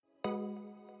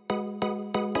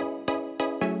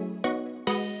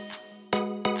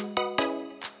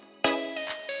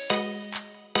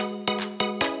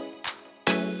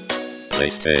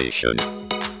PlayStation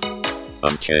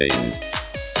Unchained.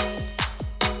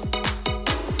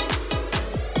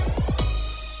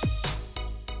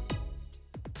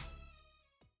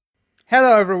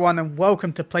 Hello everyone and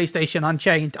welcome to PlayStation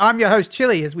Unchained. I'm your host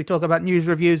Chili as we talk about news,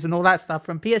 reviews and all that stuff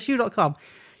from PSU.com.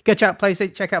 Check out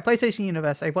PlayStation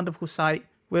Universe, a wonderful site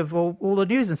with all the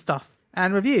news and stuff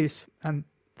and reviews and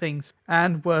things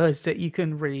and words that you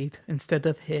can read instead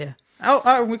of hear.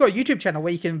 Oh, we've got a YouTube channel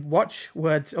where you can watch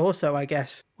words also, I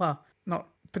guess. Well, not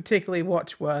particularly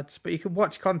watch words, but you can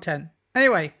watch content.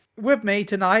 Anyway, with me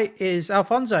tonight is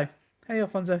Alfonso. Hey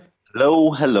Alfonso.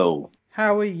 Hello.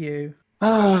 How are you?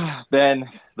 Ben,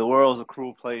 the world's a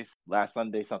cruel place. Last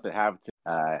Sunday, something happened.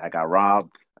 I got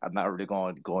robbed. I'm not really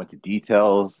going to go into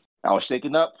details. I was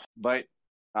shaken up, but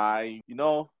I'm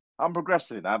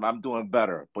progressing. I'm doing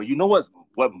better. But you know what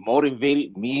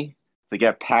motivated me to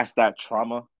get past that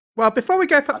trauma? Well, before we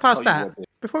go past that,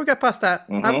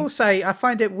 Mm-hmm. I will say I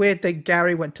find it weird that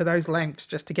Gary went to those lengths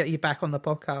just to get you back on the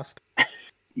podcast.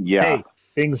 Yeah. Hey,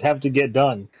 things have to get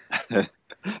done. The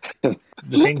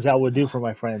things I would do for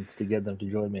my friends to get them to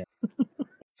join me.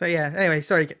 So yeah, anyway,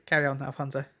 sorry, carry on,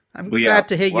 Alfonso. I'm glad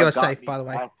to hear you're safe, by the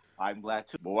way. I'm glad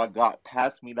too. But what got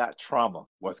past me that trauma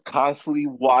was constantly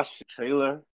watching the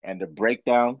trailer and the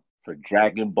breakdown for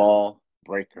Dragon Ball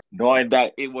Breaker, knowing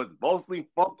that it was mostly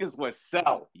focused with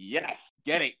Cell. Yes,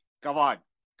 get it. Come on,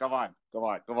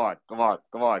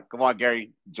 Gary.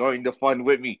 Join the fun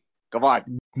with me. Come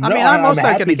on. I mean, I'm also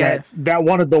going to get that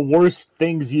one of the worst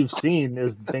things you've seen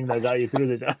is the thing that got you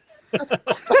through the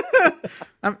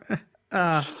I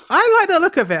like the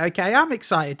look of it, okay? I'm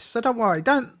excited, so don't worry.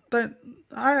 I'm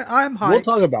hyped. We'll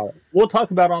talk about it. We'll talk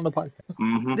about it on the podcast.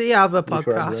 Mm-hmm. The other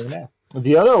podcast.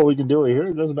 The other, or we can do it here.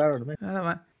 It doesn't matter to me.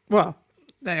 Well,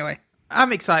 anyway,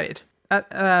 I'm excited.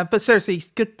 But seriously, it's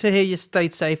good to hear you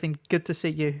stayed safe and good to see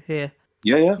you here.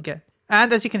 Yeah. Okay.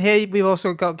 And as you can hear, we've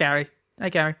also got Gary. Hey,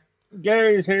 Gary.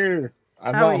 Gary's here.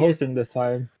 I'm not hosting this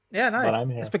time. Yeah, no. But I'm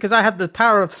here. It's because I have the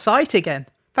power of sight again.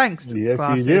 Thanks, yes,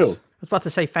 glasses. you do. I was about to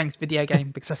say thanks, video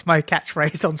game, because that's my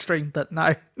catchphrase on stream, but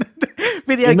no.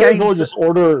 Video you games. May as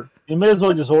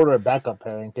well just order a backup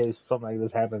pair in case something like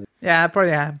this happens. Yeah, I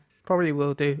probably am. Probably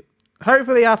will do.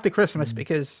 Hopefully after Christmas,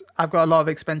 because I've got a lot of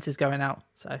expenses going out.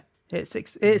 So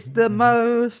it's the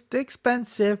most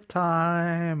expensive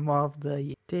time of the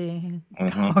year. Ding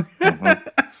dong.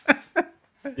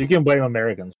 You can blame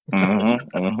Americans.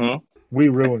 We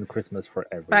ruined Christmas for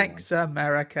everyone. Thanks,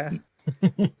 America.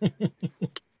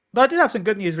 But I did have some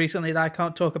good news recently that I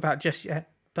can't talk about just yet.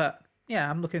 But yeah,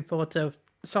 I'm looking forward to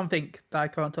something that I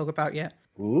can't talk about yet.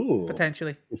 Ooh.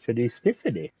 Potentially.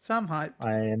 Spiffity. Some hype.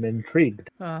 I am intrigued.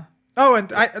 It's not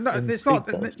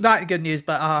that good news,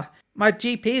 but my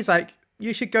GP is like,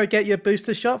 you should go get your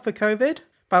booster shot for COVID.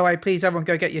 By the way, please everyone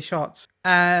go get your shots.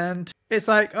 And it's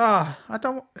like,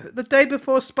 the day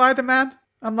before Spider-Man,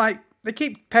 I'm like, they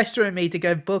keep pestering me to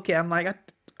go book it. I'm like,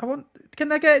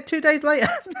 can I get it 2 days later?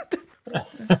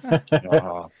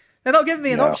 They're not giving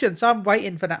me an option, so I'm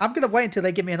waiting for that. I'm going to wait until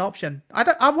they give me an option.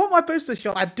 I want my booster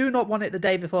shot. I do not want it the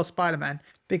day before Spider-Man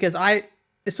because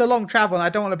it's a long travel and I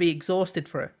don't want to be exhausted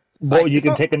for it. You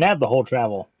can take a nap the whole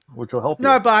travel, which will help you.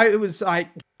 No, but it was like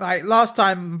last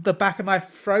time the back of my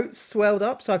throat swelled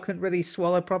up, so I couldn't really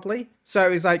swallow properly. So it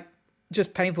was like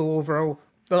just painful overall,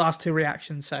 the last two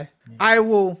reactions. So I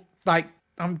will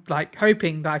I'm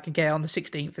hoping that I can get it on the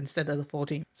 16th instead of the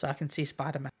 14th, so I can see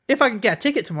Spider-Man. If I can get a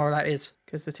ticket tomorrow, that is,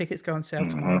 because the tickets go on sale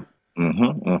tomorrow.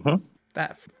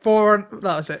 That 4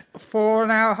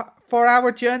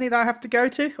 hour journey that I have to go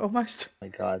to, almost. Oh my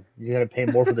God, you gotta pay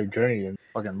more for the journey than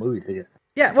fucking movie ticket.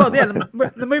 Yeah, well, yeah,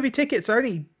 the movie tickets are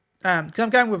only because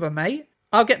I'm going with a mate.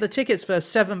 I'll get the tickets for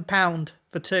 £7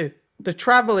 for two. The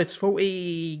travel is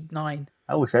 $49.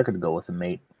 I wish I could go with a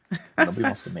mate. Nobody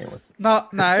wants to mate with. No.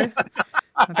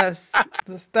 That's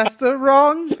the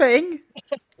wrong thing.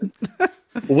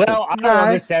 Well, I don't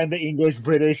understand the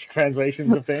English-British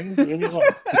translations of things. You've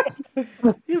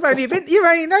only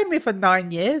known me for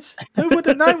 9 years. Who would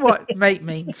have known what mate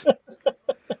means?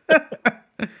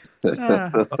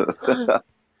 Actually,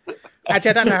 I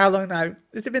don't know how long now.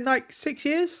 Has it been like 6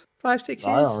 years? 5, 6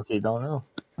 years? I honestly don't know.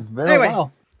 It's been a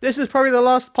while. This is probably the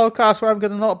last podcast where I'm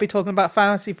going to not be talking about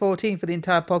Fantasy 14 for the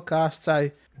entire podcast,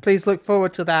 so please look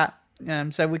forward to that.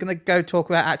 So we're going to go talk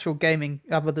about actual gaming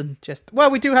other than just... Well,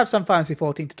 we do have some Fantasy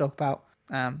 14 to talk about,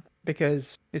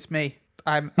 because it's me.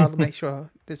 I'll make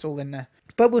sure it's all in there.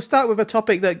 But we'll start with a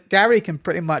topic that Gary can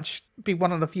pretty much be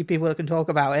one of the few people that can talk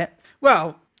about it.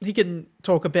 Well, he can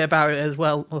talk a bit about it as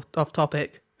well, off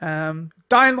topic. Dying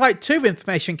Light 2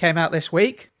 information came out this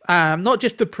week. Not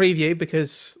just the preview,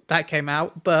 because that came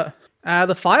out, but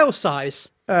the file size.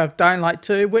 Dying Light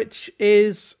 2, which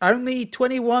is only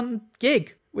 21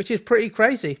 gig, which is pretty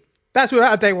crazy. That's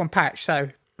without a day one patch, so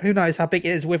who knows how big it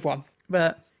is with one.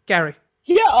 But Gary.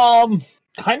 Yeah,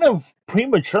 kind of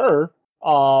premature,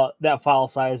 that file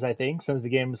size, I think, since the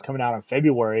game is coming out in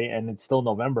February and it's still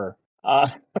November.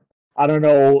 I don't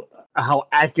know how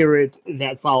accurate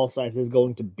that file size is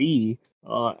going to be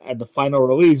at the final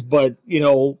release, but,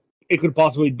 it could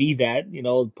possibly be that,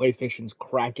 PlayStation's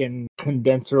Kraken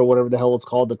condenser or whatever the hell it's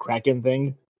called, the Kraken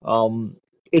thing.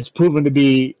 It's proven to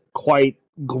be quite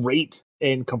great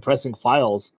in compressing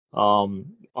files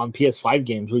on PS5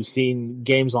 games. We've seen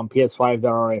games on PS5 that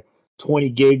are 20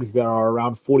 gigs that are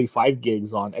around 45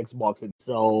 gigs on Xbox. And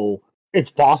so it's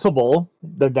possible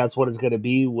that that's what it's going to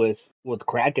be with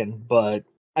Kraken, but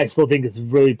I still think it's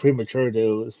really premature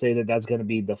to say that that's going to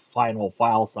be the final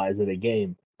file size of the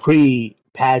game.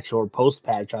 Pre-patch or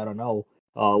post-patch, I don't know,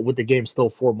 with the game still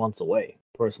 4 months away,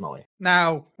 personally.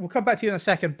 Now, we'll come back to you in a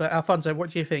second, but Alfonso, what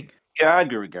do you think? Yeah, I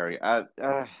agree with Gary.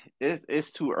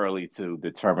 It's too early to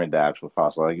determine the actual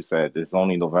file. So like you said, it's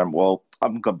only November. Well,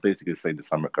 I'm gonna basically say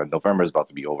December because November is about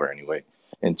to be over anyway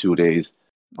in 2 days.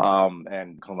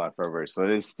 And come out February. So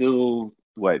it's still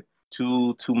what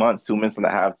 2 months and a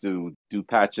half to do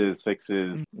patches,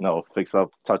 fixes, fix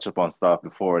up, touch up on stuff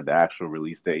before the actual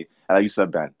release date. And like you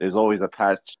said, Ben, there's always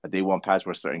a day one patch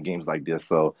for certain games like this.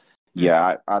 So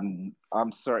yeah, I'm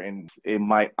certain it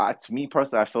might. To me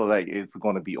personally, I feel like it's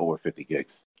going to be over 50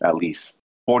 gigs at least,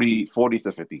 40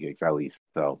 to 50 gigs at least.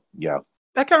 So yeah,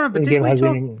 I can't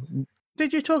remember.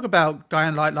 Did you talk about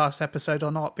Dying Light last episode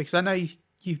or not? Because I know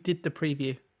you did the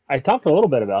preview. I talked a little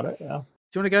bit about it. Yeah.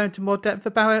 Do you want to go into more depth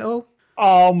about it all?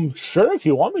 Sure, if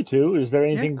you want me to. Is there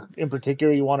anything in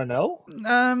particular you want to know?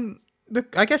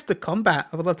 I guess the combat.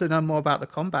 I would love to know more about the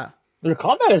combat. The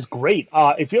combat is great.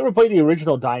 If you ever play the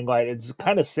original Dying Light, it's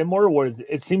kind of similar where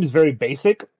it seems very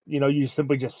basic. You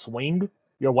simply just swing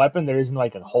your weapon. There isn't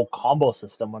like a whole combo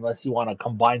system unless you want to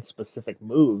combine specific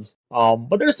moves.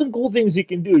 But there's some cool things you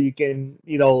can do. You can,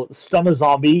 stun a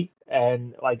zombie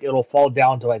and like it'll fall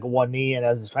down to like one knee, and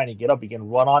as it's trying to get up, you can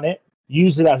run on it.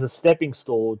 Use it as a stepping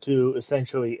stool to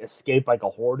essentially escape like a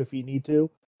horde if you need to.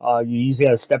 You use it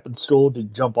as a stepping stool to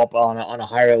jump up on a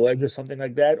higher ledge or something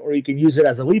like that, or you can use it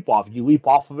as a leap off. You leap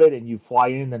off of it and you fly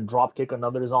in and drop kick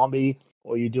another zombie,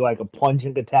 or you do like a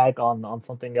plunging attack on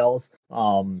something else.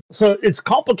 So it's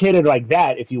complicated like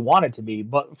that if you want it to be,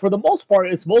 but for the most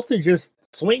part, it's mostly just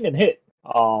swing and hit.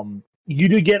 You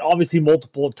do get obviously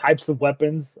multiple types of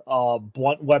weapons,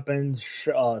 blunt weapons,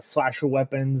 slasher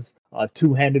weapons,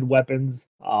 two-handed weapons,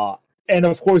 and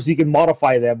of course you can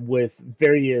modify them with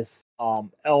various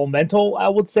elemental, I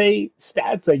would say,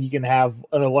 stats. Like you can have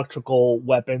an electrical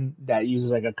weapon that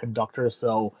uses like a conductor,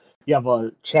 so you have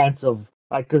a chance of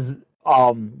because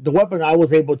the weapon I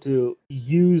was able to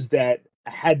use that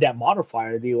had that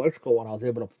modifier, the electrical one, I was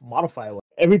able to modify it.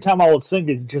 Every time I would swing,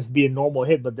 it'd just be a normal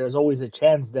hit, but there's always a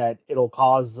chance that it'll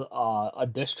cause a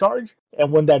discharge,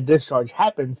 and when that discharge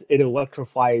happens, it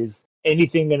electrifies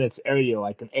anything in its area,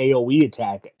 like an AoE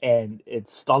attack, and it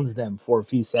stuns them for a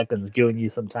few seconds, giving you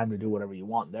some time to do whatever you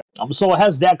want there. So it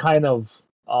has that kind of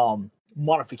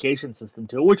modification system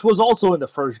to it, which was also in the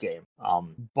first game.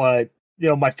 But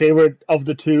my favorite of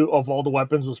all the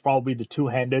weapons was probably the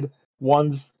two-handed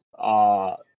ones.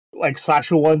 Like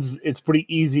slasher ones, it's pretty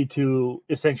easy to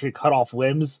essentially cut off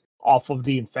limbs off of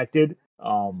the infected.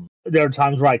 There are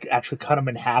times where I actually cut them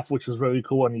in half, which was really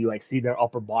cool, and you like see their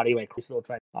upper body like still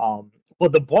trying.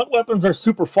 But the blunt weapons are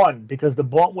super fun because the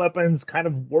blunt weapons kind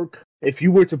of work. If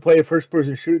you were to play a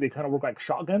first-person shooter, they kind of work like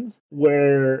shotguns,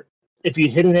 where if you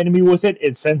hit an enemy with it,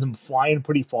 it sends them flying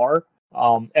pretty far.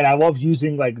 And I love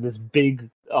using like this big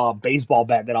baseball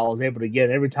bat that I was able to get.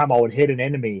 Every time I would hit an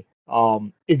enemy,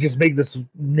 it just made this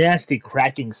nasty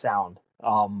cracking sound.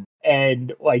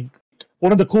 And like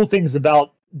one of the cool things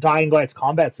about Dying Light's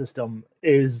combat system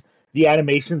is the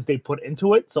animations they put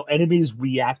into it, so enemies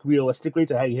react realistically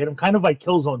to how you hit them, kind of like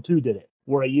Killzone 2 did it,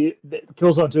 where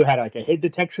Killzone 2 had like a hit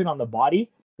detection on the body,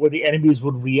 where the enemies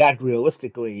would react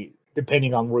realistically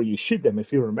depending on where you shoot them,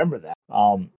 if you remember that.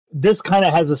 This kind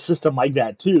of has a system like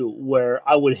that too, where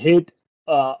I would hit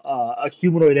a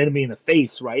humanoid enemy in the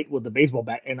face, right, with the baseball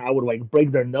bat, and I would like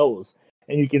break their nose,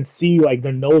 and you can see like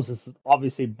their nose is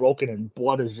obviously broken and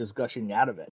blood is just gushing out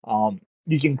of it.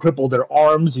 You can cripple their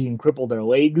arms, you can cripple their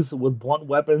legs with blunt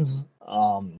weapons,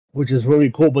 which is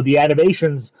really cool. But the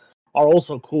animations are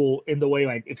also cool in the way,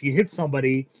 like, if you hit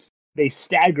somebody, they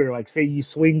stagger. Like, say you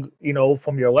swing,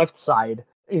 from your left side,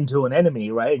 into an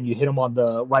enemy, right, and you hit them on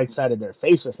the right side of their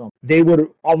face or something, they would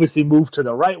obviously move to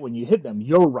the right when you hit them.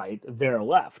 You're right, they're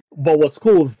left. But what's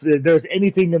cool, if there's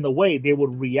anything in the way, they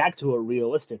would react to it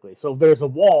realistically. So if there's a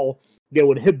wall, they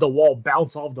would hit the wall,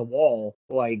 bounce off the wall,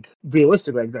 like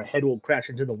realistically, like their head will crash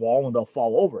into the wall and they'll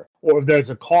fall over. Or if there's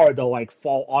a car, they'll like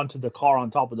fall onto the car on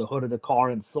top of the hood of the car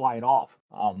and slide off.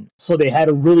 So they had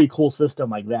a really cool system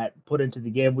like that put into the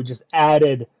game, which just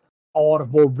added a lot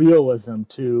of more realism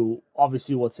to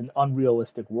obviously what's an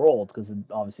unrealistic world, because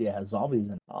obviously it has zombies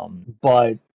in it.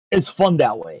 But it's fun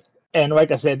that way. And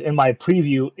like I said in my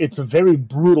preview, it's a very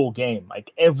brutal game.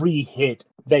 Like every hit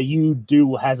that you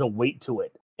do has a weight to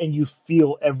it, and you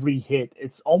feel every hit.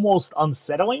 It's almost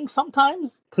unsettling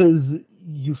sometimes because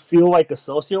you feel like a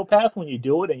sociopath when you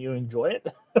do it and you enjoy it,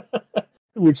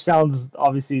 which sounds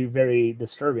obviously very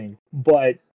disturbing,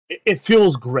 but it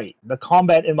feels great. The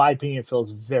combat, in my opinion,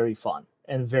 feels very fun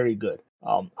and very good.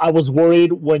 I was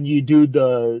worried when you do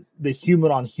the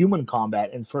human-on-human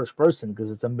combat in first person, because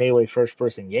it's a melee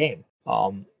first-person game.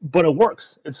 But it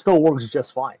works. It still works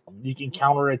just fine. You can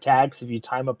counter attacks if you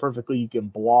time it perfectly. You can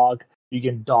block. You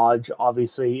can dodge,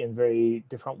 obviously, in very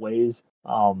different ways.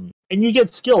 And you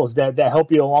get skills that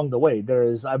help you along the way.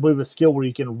 There's, I believe, a skill where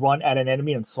you can run at an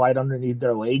enemy and slide underneath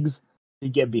their legs to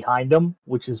get behind them,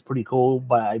 which is pretty cool.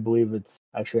 But I believe it's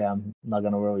actually, I'm not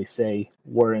going to really say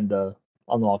where in the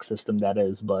unlock system that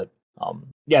is. But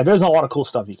yeah, there's a lot of cool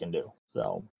stuff you can do.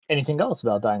 So anything else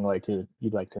about Dying Light 2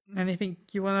 you'd like to? Anything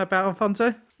you want to know about,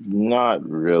 Alfonso? Not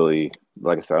really.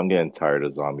 Like I said, I'm getting tired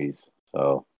of zombies.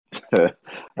 So I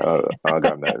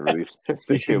got that really.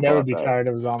 You should never be tired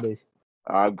of zombies.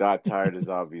 I've got tired of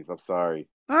zombies. I'm sorry.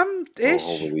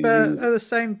 Ish, but at the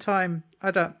same time,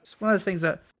 I don't. It's one of those things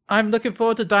that I'm looking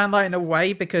forward to Dying Light in a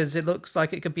way, because it looks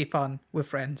like it could be fun with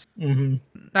friends. Mm-hmm.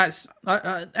 That's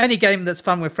any game that's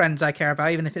fun with friends I care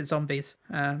about, even if it's zombies.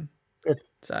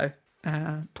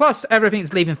 Plus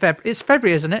everything's leaving February. It's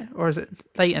February, isn't it? Or is it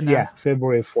later now? Yeah,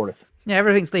 February 4th. Yeah,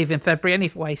 everything's leaving February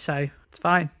anyway, so it's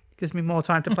fine. Gives me more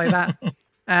time to play that.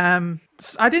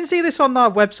 I didn't see this on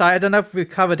our website. I don't know if we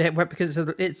covered it because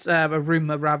it's a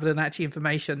rumor rather than actually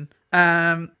information.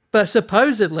 But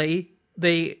supposedly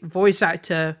the voice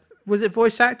actor, was it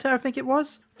voice actor? I think it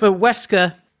was, for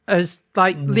Wesker has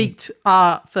leaked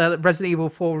art for Resident Evil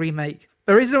 4 remake.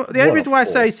 The only reason why I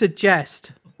say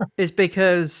suggest is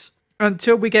because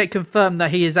until we get confirmed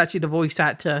that he is actually the voice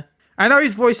actor, I know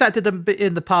he's voice acted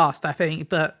in the past, I think,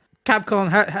 but Capcom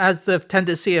has the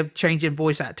tendency of changing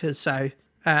voice actors, so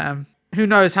who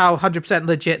knows how 100%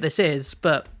 legit this is,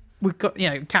 but we've got,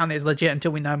 count it as legit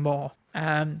until we know more.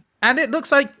 And it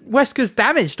looks like Wesker's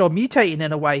damaged or mutating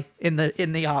in a way in the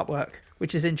artwork,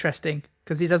 which is interesting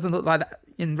because he doesn't look like that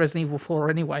in Resident Evil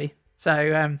 4 anyway.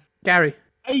 So, Gary.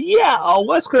 Yeah,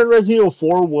 Wesker in Resident Evil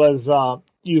 4 was,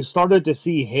 you started to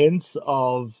see hints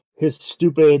of his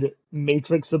stupid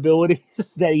Matrix ability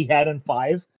that he had in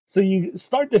 5. So you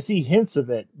start to see hints of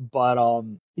it, but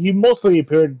he mostly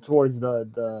appeared towards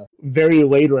the very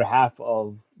later half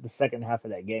of the second half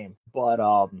of that game. But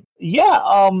he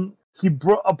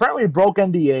apparently broke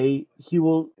NDA. He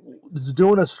was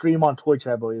doing a stream on Twitch,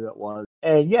 I believe it was.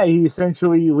 And yeah, he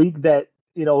essentially leaked that,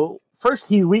 first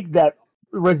he leaked that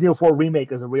Resident Evil 4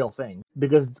 remake is a real thing,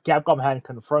 because Capcom hadn't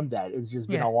confirmed that. It's just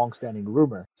been a long-standing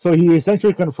rumor. So he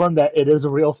essentially confirmed that it is a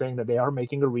real thing, that they are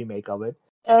making a remake of it.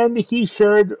 And he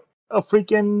shared a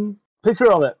freaking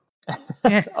picture of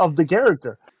it, of the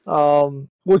character,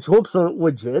 which looks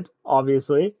legit,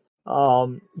 obviously.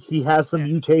 He has some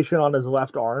mutation on his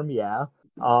left arm,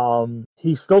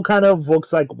 he still kind of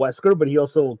looks like Wesker, but he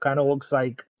also kind of looks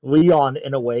like Leon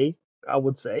in a way, I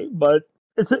would say. But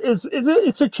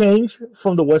it's a change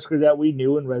from the Wesker that we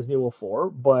knew in Resident Evil 4,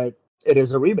 but it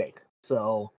is a remake.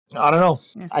 So I don't know.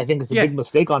 Yeah. I think it's a big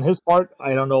mistake on his part.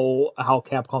 I don't know how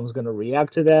Capcom's going to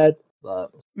react to that.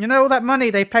 But all that money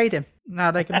they paid him.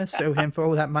 Now they're going to sue him for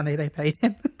all that money they paid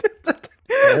him.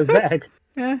 Back.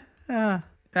 Yeah.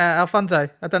 Alfonso,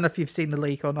 I don't know if you've seen the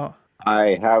leak or not.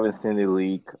 I haven't seen the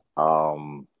leak.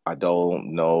 I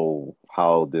don't know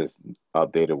how this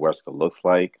updated Wesker looks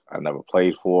like. I never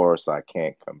played 4, so I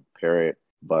can't compare it.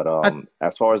 But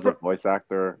as far as the voice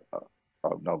actor,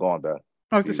 no, go on, Ben.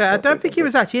 I was going to say, I don't think he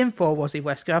was actually in 4, was he,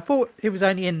 Wesker? I thought he was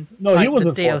only in he was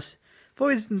in DLC. I thought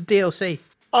he was in DLC.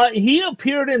 He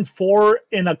appeared in 4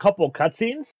 in a couple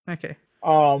cutscenes. Okay.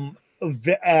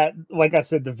 Like I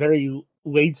said, the very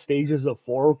late stages of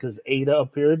 4, because Ada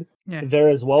appeared there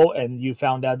as well, and you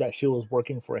found out that she was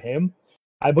working for him.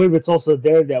 I believe it's also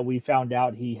there that we found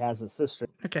out he has a sister.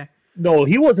 Okay. No,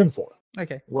 he was in 4.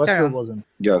 Okay. Wesker wasn't.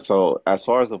 Yeah, so as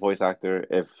far as the voice actor,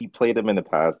 if he played him in the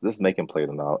past, this make him play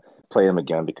them out. play them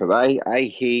again because I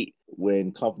hate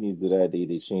when companies do that.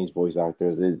 They change voice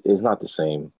actors. It's not the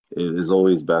same. It is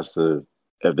always best to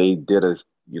if they did a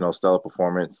stellar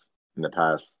performance in the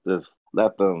past, just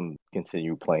let them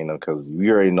continue playing them because we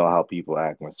already know how people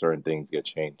act when certain things get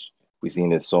changed. We've seen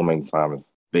this so many times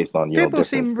based on People different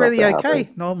seem stuff really that okay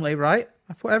happens. normally, right?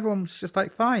 I thought everyone was just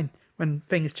like fine when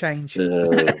things change.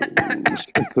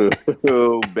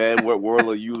 Oh man, what world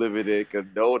are you living in? Because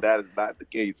no, that is not the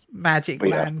case. Magic But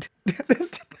yeah. land.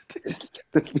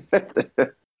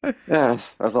 Yeah,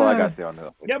 that's all I got to say on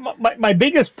that. Yeah, my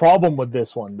biggest problem with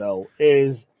this one though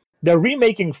is they're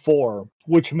remaking 4,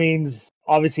 which means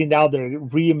obviously now they're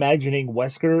reimagining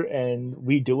Wesker and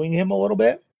redoing him a little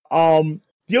bit.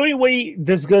 The only way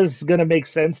this is gonna make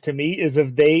sense to me is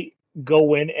if they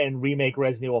go in and remake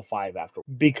Resident Evil 5 after,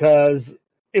 because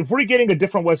if we're getting a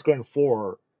different Wesker in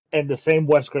 4 and the same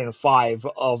Wesker in 5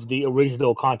 of the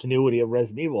original continuity of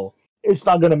Resident Evil, it's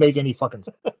not gonna make any fucking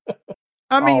sense.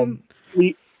 I mean,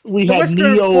 We the had Wesker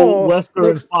in Neo 4 Wesker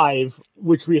looks- in 5,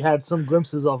 which we had some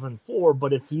glimpses of in 4,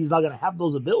 but if he's not going to have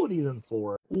those abilities in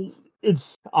 4,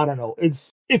 I don't know.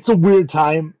 It's a weird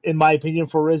time, in my opinion,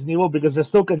 for Resident Evil because they're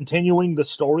still continuing the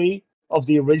story of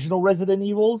the original Resident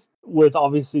Evils with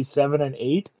obviously 7 and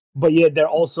 8, but yet they're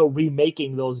also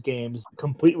remaking those games,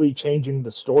 completely changing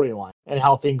the storyline and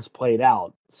how things played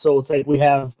out. So it's like we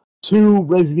have 2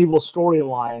 Resident Evil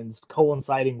storylines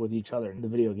coinciding with each other in the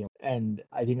video game, and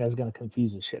I think that's going to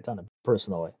confuse a shit ton of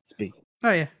personally speaking.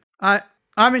 Oh yeah,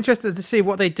 I'm interested to see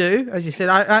what they do. As you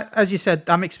said,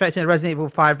 I'm expecting a Resident Evil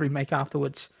 5 remake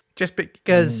afterwards, just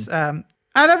because. And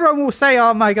everyone will say,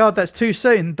 "Oh my god, that's too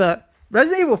soon," but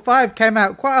Resident Evil 5 came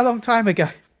out quite a long time ago.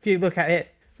 If you look at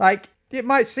it, like it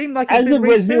might seem like it's As been did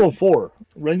Resident Evil recent. 4.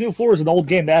 Resident Evil 4 is an old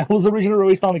game that was originally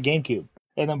released on the GameCube.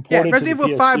 And then Yeah, ported Resident to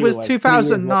the Evil 5 PS2 was like 3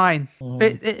 years later. 2009.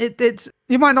 It's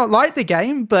you might not like the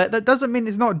game, but that doesn't mean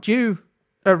it's not due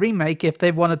a remake if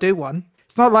they want to do one.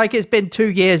 It's not like it's been 2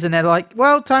 years and they're like,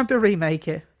 well, time to remake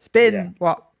it. It's been,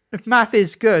 if math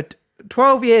is good,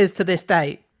 12 years to this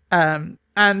date. And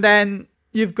then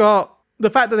you've got the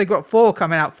fact that they got 4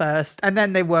 coming out first, and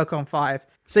then they work on 5.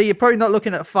 So you're probably not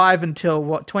looking at 5 until,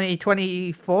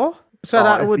 2024? So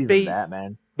that it's would even be... that,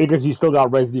 man. Because you still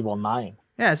got Resident Evil 9.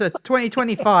 Yeah, so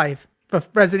 2025 for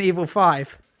Resident Evil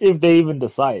 5. If they even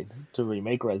decide to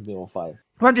remake Resident Evil 5.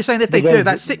 Well, I'm just saying if they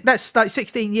Because- do, that's like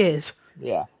 16 years.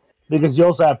 Yeah. Because you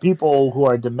also have people who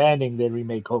are demanding they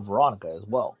remake Code Veronica as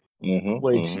well.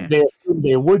 Which they assumed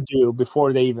they would do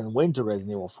before they even went to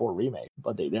Resident Evil 4 remake.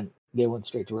 But they didn't. They went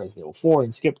straight to Resident Evil 4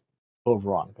 and skipped Code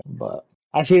Veronica. But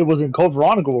actually it was in Code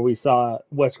Veronica where we saw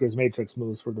Wesker's Matrix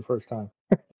moves for the first time.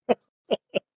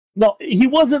 No, he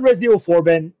wasn't Resident Evil 4,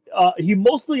 Ben. He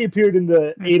mostly appeared in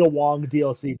the Ada Wong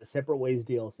DLC, the Separate Ways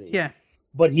DLC. Yeah.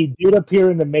 But he did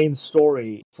appear in the main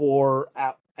story for,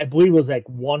 I believe it was like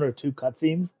 1 or 2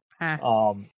 cutscenes.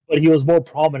 But he was more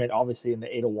prominent, obviously, in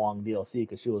the Ada Wong DLC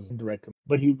because she was in direct.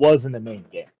 But he was in the main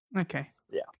game. Okay.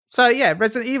 Yeah. So yeah,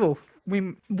 Resident Evil.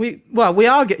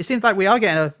 It seems like we are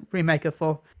getting a remake of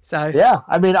 4. So Yeah,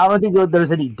 I mean, I don't think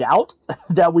there's any doubt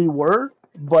that we were,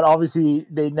 but obviously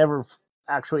they never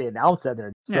actually announced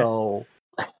that. So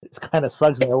it kind of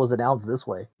sucks that it was announced this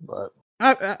way. But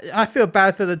I feel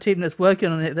bad for the team that's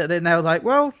working on it that they're now like,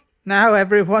 well, now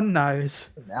everyone knows.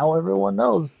 now everyone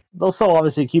knows. They'll still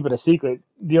obviously keep it a secret.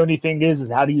 The only thing is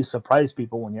how do you surprise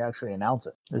people when you actually announce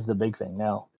it? Is the big thing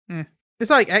now. Yeah. It's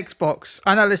like Xbox.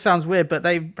 I know this sounds weird, but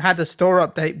they had a store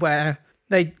update where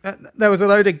there was a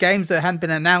load of games that hadn't been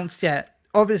announced yet.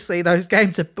 Obviously, those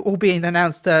games are all being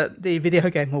announced at the Video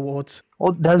Game Awards.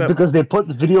 Well, that's because they put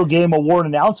the Video Game Award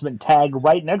announcement tag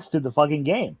right next to the fucking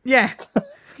game. Yeah.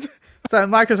 So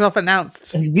Microsoft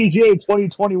announced VGA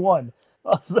 2021. I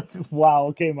was like, wow,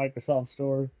 okay, Microsoft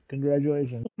Store.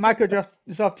 Congratulations.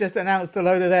 Microsoft just announced a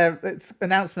load of their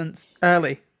announcements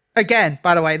early. Again,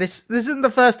 by the way, this isn't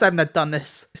the first time they've done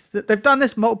this. They've done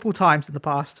this multiple times in the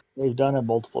past. They've done it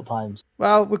multiple times.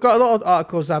 Well, we've got a lot of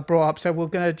articles I brought up, so we're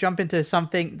going to jump into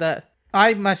something that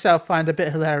I myself find a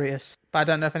bit hilarious, but I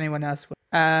don't know if anyone else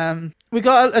will. We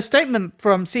got a statement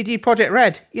from CD Projekt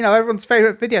Red, everyone's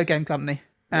favorite video game company.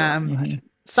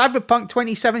 Cyberpunk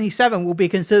 2077 will be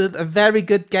considered a very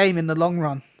good game in the long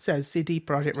run, says CD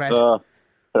Projekt Red.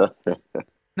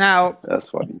 Now, That's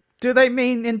funny. do they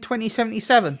mean in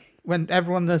 2077 when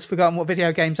everyone has forgotten what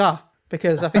video games are?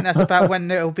 Because I think that's about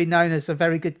when it'll be known as a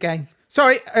very good game.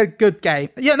 Sorry, a good game.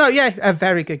 A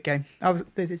very good game.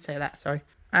 They did say that. Sorry.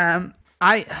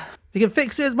 You can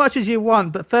fix it as much as you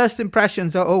want, but first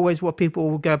impressions are always what people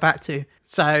will go back to.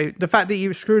 So the fact that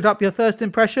you screwed up your first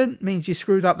impression means you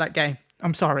screwed up that game.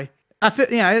 I'm sorry. I feel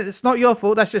it's not your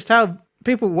fault. That's just how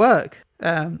people work.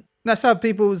 That's how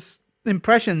people's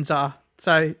impressions are.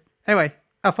 So anyway,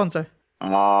 Alfonso,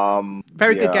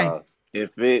 very good game.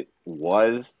 If it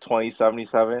was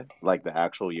 2077, like the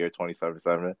actual year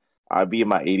 2077, I'd be in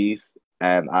my 80s,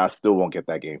 and I still won't get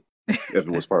that game if it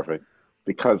was perfect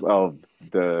because of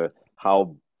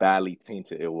how badly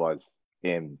tainted it was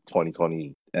in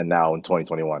 2020 and now in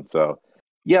 2021. So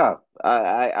yeah,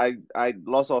 I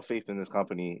lost all faith in this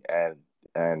company,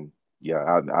 and yeah,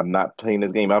 I'm not playing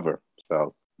this game ever.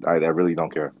 So I really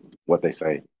don't care what they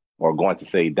say or going to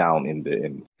say down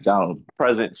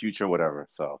present, future, whatever.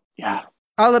 So yeah.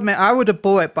 I'll admit I would have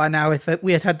bought it by now if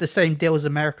we had the same deal as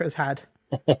America's had.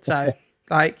 So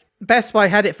like Best Buy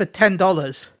had it for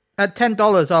 $10. At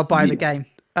 $10, I'll buy the game.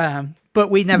 But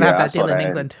we never have that deal in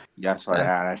England. Yeah, so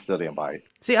I still didn't buy it.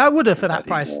 See, I would have for that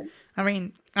price. I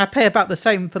mean, I pay about the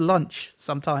same for lunch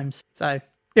sometimes. So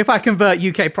if I convert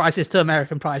UK prices to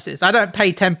American prices, I don't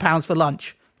pay £10 for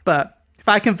lunch. But if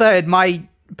I converted my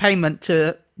payment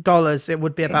to dollars, it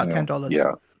would be about $10.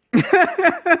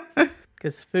 Yeah.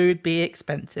 Because food be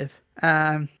expensive.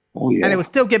 Yeah. And it will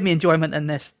still give me enjoyment in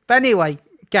this. But anyway,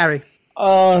 Gary.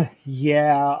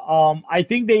 Yeah. I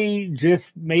think they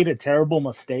just made a terrible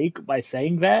mistake by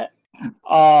saying that.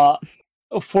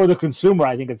 For the consumer,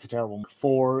 I think it's terrible.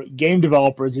 For game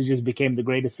developers, it just became the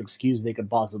greatest excuse they could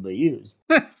possibly use.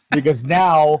 Because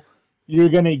now you're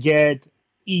gonna get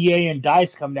EA and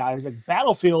DICE come down. It's like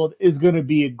Battlefield is gonna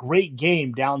be a great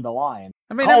game down the line.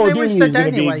 I mean, Call of they always Duty said is that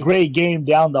gonna anyway. be a great game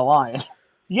down the line.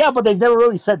 Yeah, but they've never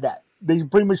really said that. They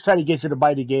pretty much try to get you to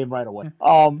buy the game right away.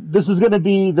 This is going to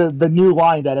be the new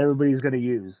line that everybody's going to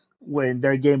use when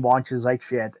their game launches like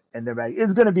shit, and they're like,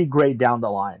 it's going to be great down the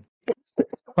line.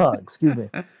 Excuse me.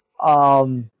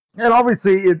 And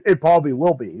obviously, it probably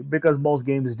will be, because most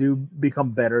games do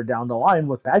become better down the line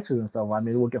with patches and stuff. I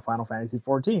mean, look at Final Fantasy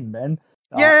XIV, man.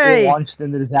 Yay! It launched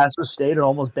in the disaster state and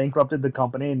almost bankrupted the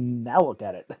company, and now look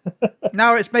at it.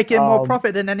 Now it's making more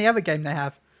profit than any other game they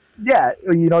have. Yeah,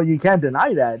 you can't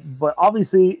deny that, but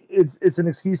obviously it's an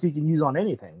excuse you can use on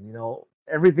anything.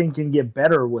 Everything can get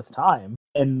better with time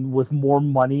and with more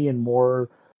money and more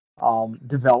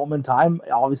development time.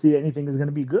 Obviously, anything is going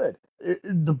to be good.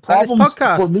 The problem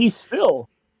for me still.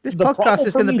 This podcast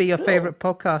is going to be your favorite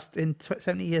podcast in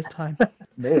 70 years' time.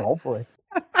 Maybe, hopefully.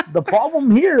 The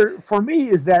problem here for me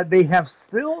is that they have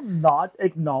still not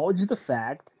acknowledged the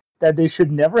fact that they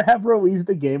should never have released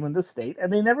the game in the state,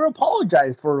 and they never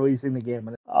apologized for releasing the game.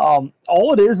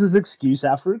 All it is excuse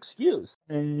after excuse.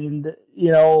 And,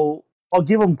 I'll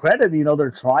give them credit, they're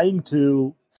trying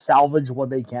to salvage what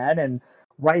they can, and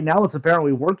right now it's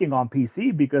apparently working on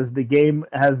PC because the game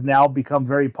has now become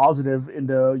very positive in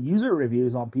the user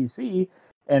reviews on PC,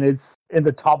 and it's in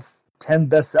the top 10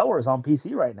 bestsellers on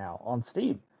PC right now on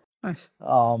Steam. Nice.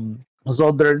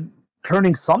 So they're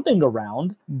turning something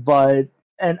around, but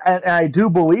and I do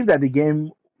believe that the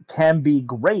game can be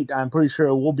great. I'm pretty sure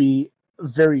it will be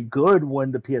very good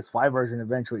when the PS5 version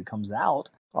eventually comes out.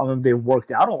 They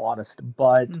worked out a lot of stuff,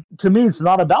 but to me, it's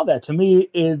not about that. To me,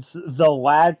 it's the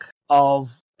lack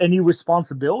of any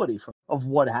responsibility of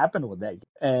what happened with that.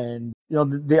 And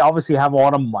they obviously have a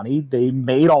lot of money. They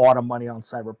made a lot of money on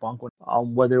Cyberpunk.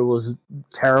 Whether it was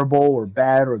terrible or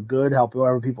bad or good,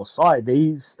 however people saw it,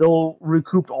 they still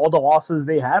recouped all the losses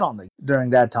they had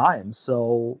during that time.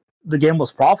 So the game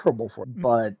was profitable for them.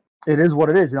 But it is what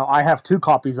it is. I have 2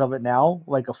 copies of it now,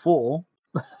 like a fool,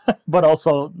 but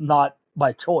also not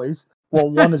by choice. Well,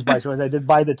 one is by choice. I did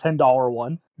buy the $10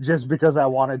 one just because I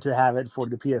wanted to have it for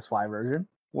the PS5 version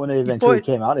when it eventually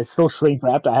came out. It's still shrink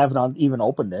wrapped. I haven't even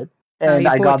opened it. And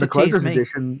I got the collector's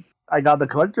edition. I got the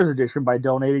collector's edition by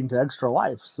donating to Extra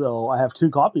Life. So I have 2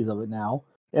 copies of it now,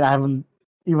 and I haven't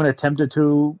even attempted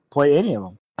to play any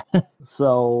of them.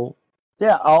 So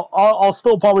yeah, I'll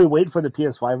still probably wait for the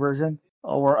PS5 version,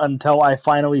 or until I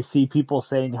finally see people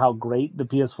saying how great the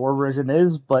PS4 version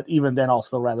is. But even then, I'll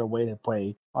still rather wait and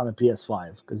play on the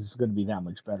PS5 because it's going to be that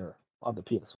much better on the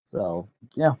PS. So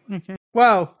yeah. Okay.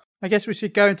 Well, I guess we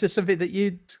should go into something that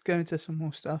you'd go into some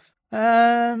more stuff.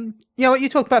 What you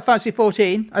talked about Fantasy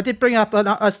 14. I did bring up an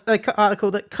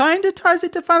article that kind of ties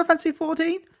into Final Fantasy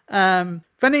 14. For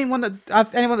anyone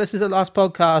that listens to the last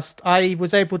podcast, I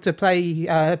was able to play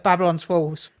Babylon's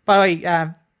Falls. By the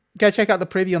way, go check out the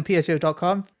preview on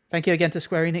PSO.com. Thank you again to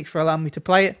Square Enix for allowing me to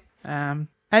play it.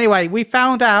 Anyway, we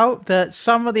found out that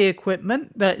some of the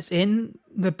equipment that's in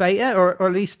the beta, or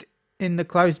at least in the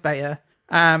closed beta,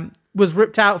 was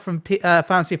ripped out from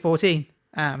Fantasy 14.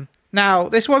 Now,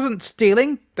 this wasn't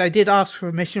stealing. They did ask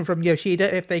permission from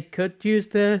Yoshida if they could use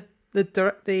the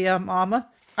armor.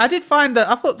 I did find that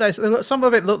I thought some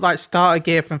of it looked like starter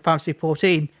gear from Fantasy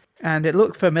 14, and it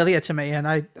looked familiar to me, and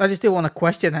I just didn't want to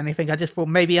question anything. I just thought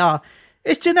maybe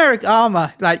it's generic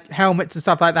armor, like helmets and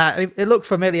stuff like that. It looked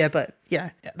familiar, but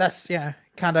yeah, that's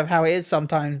kind of how it is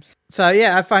sometimes. So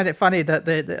yeah, I find it funny that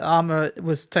the armor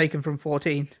was taken from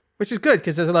 14, which is good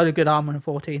because there's a lot of good armor in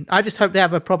 14. I just hope they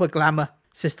have a proper glamour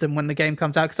system when the game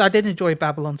comes out, because I did enjoy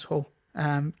Babylon's Fall.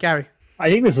 Gary? I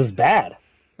think this is bad.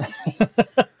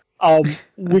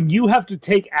 When you have to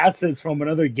take assets from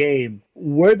another game,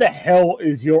 where the hell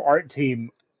is your art team?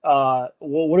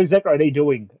 What exactly are they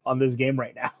doing on this game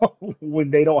right now when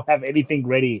they don't have anything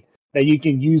ready that you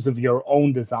can use of your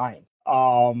own design?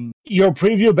 Your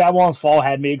preview of Babylon's Fall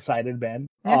had me excited, Ben.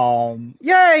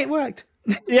 Yay, it worked.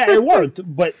 Yeah, it worked,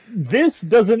 but this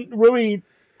doesn't really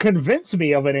convince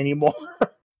me of it anymore.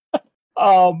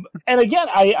 And again,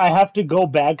 I have to go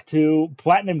back to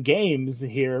Platinum Games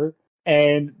here,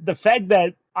 and the fact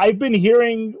that I've been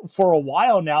hearing for a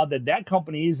while now that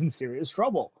company is in serious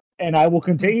trouble. And I will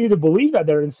continue to believe that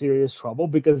they're in serious trouble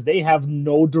because they have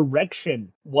no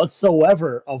direction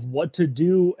whatsoever of what to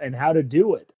do and how to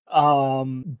do it.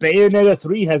 Bayonetta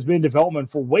 3 has been in development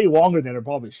for way longer than it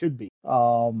probably should be.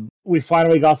 We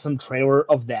finally got some trailer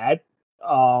of that,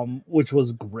 which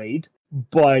was great.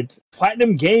 But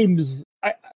Platinum Games,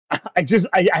 I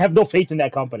have no faith in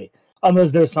that company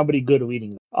unless there's somebody good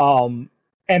leading them.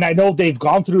 And I know they've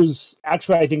gone through,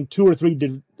 actually, I think 2 or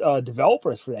 3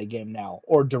 developers for that game now,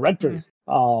 or directors.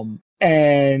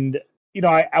 And,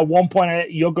 at one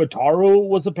point, Yoko Taro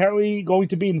was apparently going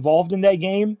to be involved in that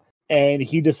game, and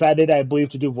he decided, I believe,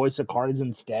 to do Voice of Cards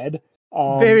instead.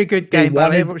 Very good game, by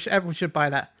the way. Everyone should buy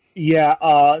that. Yeah,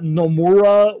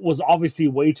 Nomura was obviously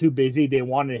way too busy. They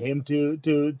wanted him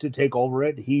to take over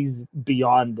it. He's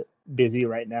beyond busy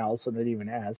right now, so not even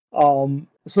ask.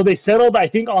 So they settled, I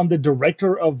think, on the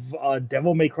director of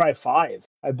Devil May Cry 5,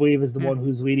 I believe, is the one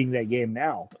who's leading that game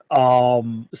now.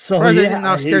 So President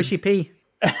asked Yoshi P.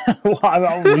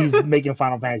 Well, he's making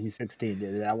Final Fantasy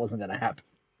 16. That wasn't going to happen.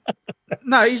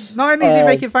 No, he's not only is he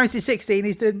making Fantasy 16,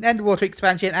 he's doing Endwater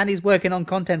expansion, and he's working on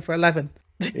content for 11.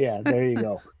 Yeah, there you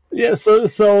go. Yeah,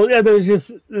 so yeah,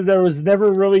 there was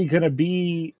never really going to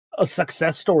be a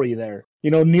success story there.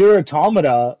 Nier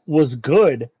Automata was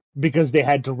good because they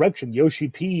had direction. Yoshi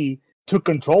P took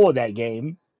control of that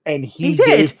game, and he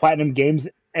gave Platinum Games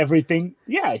everything.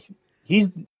 Yeah, he's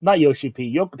not Yoshi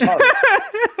P. Yoko Taro.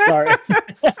 Sorry.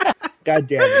 God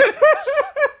damn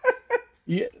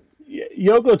it.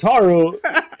 Yoko Taro,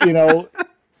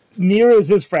 Nier is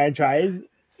his franchise.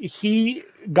 He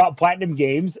got Platinum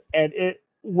Games, and it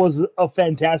was a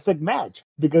fantastic match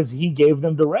because he gave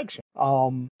them direction.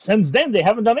 Since then, they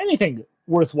haven't done anything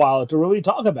worthwhile to really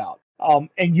talk about.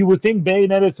 And you would think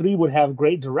Bayonetta 3 would have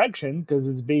great direction because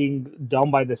it's being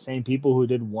done by the same people who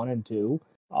did 1 and 2.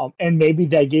 And maybe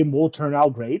that game will turn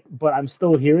out great, but I'm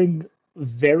still hearing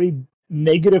very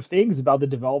negative things about the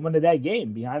development of that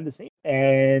game behind the scenes.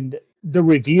 And the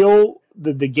reveal,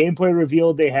 the gameplay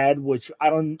reveal they had, which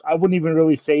I wouldn't even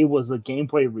really say was a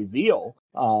gameplay reveal,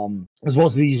 as well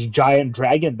as these giant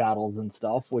dragon battles and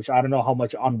stuff, which I don't know how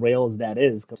much on rails that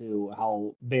is to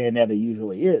how Bayonetta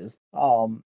usually is.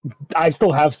 I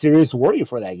still have serious worry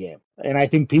for that game, and I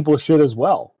think people should as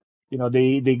well.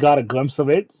 They got a glimpse of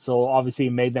it, so obviously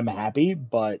it made them happy,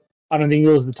 but I don't think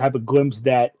it was the type of glimpse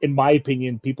that, in my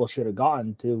opinion, people should have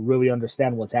gotten to really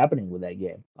understand what's happening with that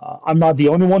game. I'm not the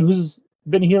only one who's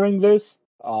been hearing this,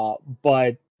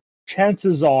 but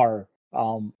chances are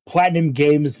Platinum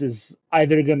Games is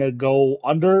either going to go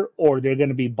under or they're going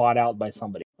to be bought out by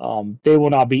somebody. They will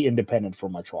not be independent for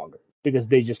much longer because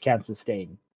they just can't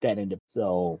sustain that independence.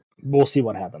 So we'll see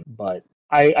what happens. But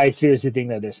I seriously think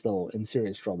that they're still in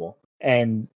serious trouble.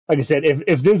 And like I said,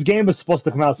 if this game is supposed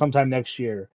to come out sometime next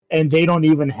year and they don't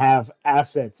even have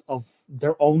assets of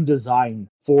their own design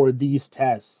for these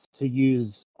tests to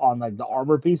use on like the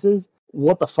armor pieces,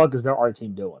 what the fuck is their art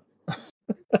team doing?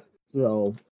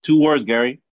 So 2 words,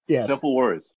 Gary. Yes. Simple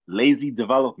words. Lazy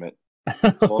development.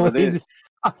 That's all it is.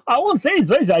 I won't say it's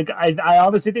lazy. I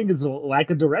honestly think it's a lack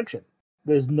of direction.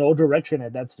 There's no direction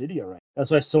at that studio right. That's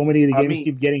why so many of the games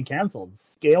keep getting canceled.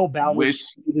 Scalebound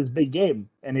was this big game,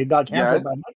 and it got canceled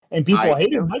by Microsoft. And people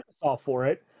hated Microsoft for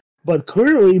it, but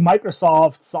clearly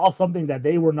Microsoft saw something that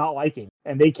they were not liking,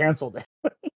 and they canceled it.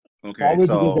 Okay, Probably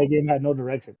so because that game had no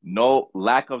direction. No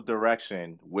lack of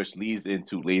direction, which leads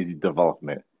into lazy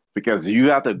development. Because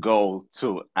you have to go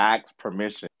to ask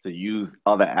permission to use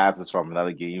other assets from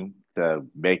another game to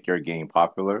make your game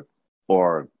popular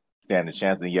or stand a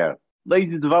chance. And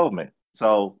lazy development.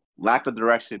 So lack of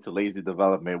direction to lazy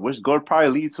development, which could probably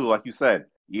lead to, like you said,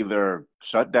 either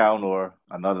shut down or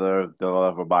another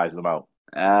developer buys them out.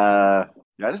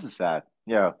 This is sad.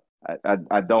 Yeah.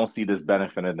 I don't see this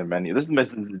benefiting them any.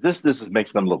 This just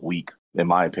makes them look weak, in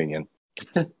my opinion.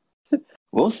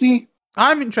 We'll see.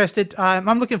 I'm interested.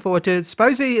 I'm looking forward to it.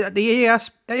 Supposedly the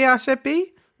ESRB,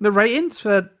 the ratings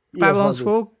for Babylon's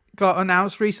Fall got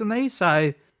announced recently,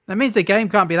 so that means the game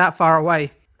can't be that far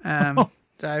away.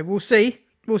 So we'll see.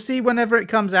 We'll see whenever it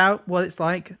comes out what it's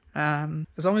like.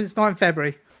 As long as it's not in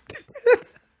February.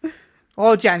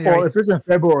 Or January. Well, if it's in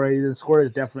February, the Square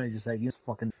is definitely just like,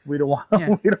 we don't want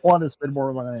we don't want to spend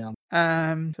more money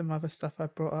on. Some other stuff I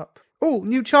brought up. Oh,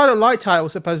 new Child of Light title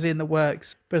supposedly in the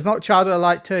works, but it's not Child of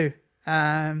Light 2.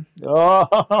 Sounds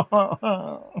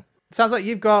like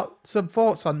you've got some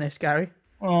thoughts on this, Gary.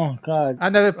 Oh God! I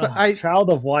never. Child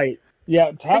of Light.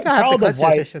 Yeah, Child of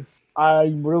Light. Edition.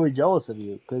 I'm really jealous of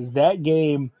you because that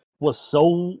game was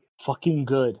so fucking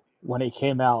good when it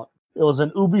came out. It was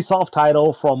an Ubisoft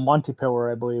title from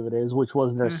Montpellier, I believe it is, which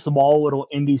was their small little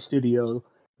indie studio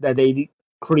that they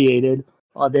created.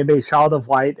 They made Child of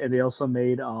Light, and they also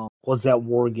made was that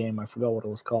war game? I forgot what it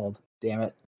was called. Damn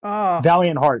it!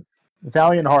 Valiant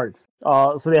Hearts.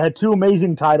 So they had two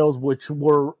amazing titles, which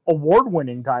were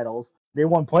award-winning titles. They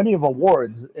won plenty of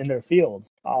awards in their fields.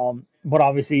 But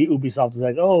obviously Ubisoft is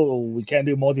like, oh, we can't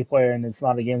do multiplayer and it's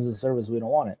not a games as a service. We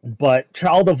don't want it. But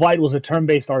Child of Light was a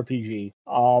turn-based RPG,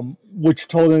 which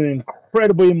told an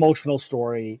incredibly emotional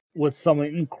story with some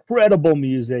incredible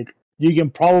music. You can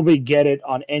probably get it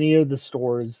on any of the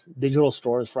stores, digital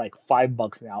stores, for like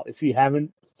 $5 now. If you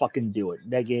haven't, fucking do it.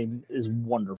 That game is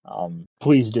wonderful.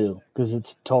 Please do, because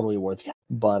it's totally worth it.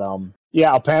 But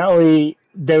yeah, apparently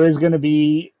there is going to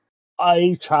be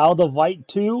a Child of Light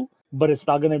 2, but it's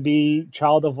not going to be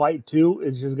Child of Light 2.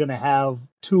 It's just going to have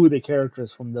two of the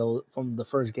characters from the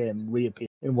first game reappear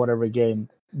in whatever game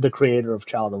the creator of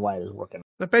Child of Light is working on.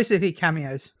 They're basically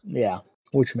cameos. Yeah,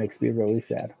 which makes me really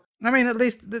sad. I mean, at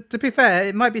least, to be fair,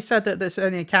 it might be said that there's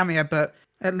only a cameo, but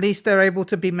at least they're able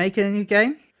to be making a new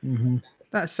game. Mm-hmm.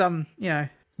 That's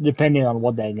depending on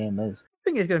what that game is. I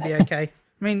think it's going to be okay.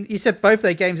 I mean, you said both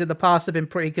their games in the past have been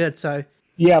pretty good, so...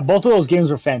 Yeah, both of those games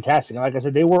were fantastic. And like I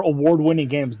said, they were award-winning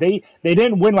games. They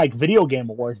didn't win, like, video game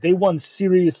awards. They won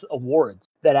serious awards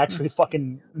that actually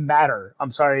fucking matter. I'm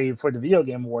sorry for the video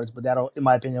game awards, but that, in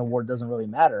my opinion, award doesn't really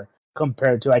matter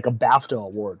compared to, like, a BAFTA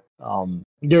award.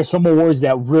 There's some awards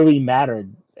that really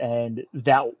mattered, and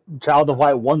that Child of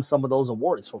Light won some of those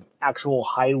awards from actual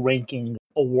high-ranking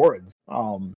awards.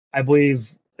 I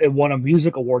believe it won a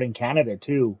music award in Canada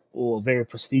too, a very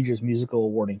prestigious musical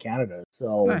award in Canada.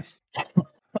 So, nice.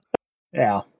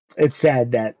 Yeah, it's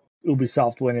sad that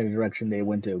Ubisoft went in the direction they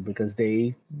went to because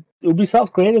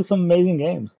Ubisoft created some amazing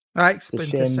games. Right,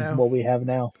 Splinter Cell. What we have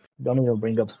now. Don't even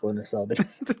bring up Splinter Cell.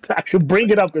 I should bring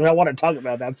it up because I want to talk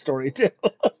about that story too.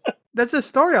 There's a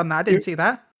story on that. I didn't see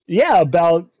that. Yeah,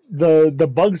 about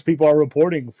the bugs people are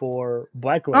reporting for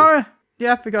Blacklist. Oh,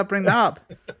 yeah, I forgot to bring that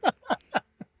up.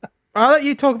 I'll let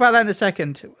you talk about that in a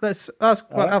second. Let's ask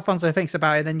what Alfonso thinks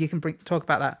about it, then you can talk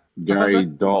about that. Gary,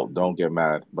 don't get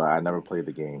mad, but I never played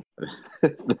the game.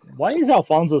 Why is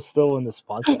Alfonso still in this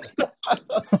podcast?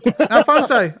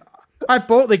 Alfonso, I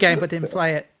bought the game but didn't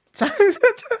play it.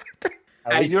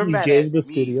 And you're mad at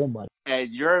me.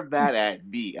 And you're mad at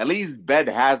me. At least Ben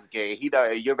has the game.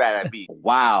 You're mad at me.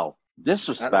 Wow,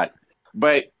 disrespect.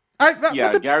 But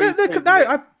Gary.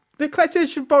 The collector's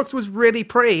edition box was really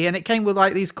pretty, and it came with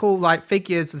like these cool like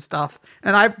figures and stuff.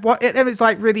 And it was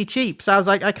like really cheap, so I was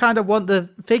like, I kind of want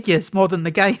the figures more than the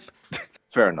game.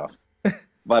 Fair enough.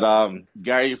 But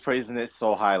Gary, you're praising it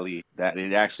so highly that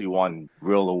it actually won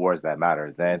real awards that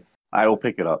matter. Then I will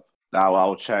pick it up.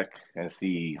 I'll check and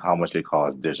see how much it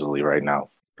costs digitally right now,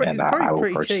 and I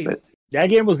will purchase it. That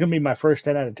game was gonna be my first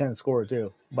 10 out of 10 score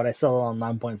too, but I sell it on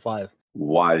 9.5.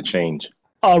 Why the change?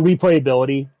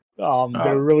 Replayability.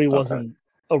 There really wasn't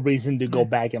a reason to go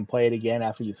back and play it again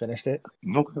after you finished it.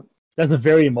 Okay. That's a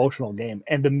very emotional game,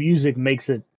 and the music makes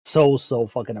it so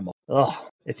fucking emotional. Ugh,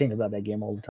 I think about that game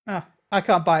all the time. Oh, I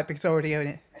can't buy it because I already own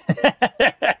it.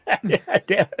 Yeah,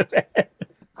 damn it.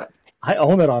 I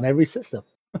own it on every system.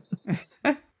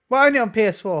 Well, only on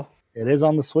PS4. It is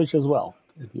on the Switch as well,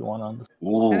 if you want on the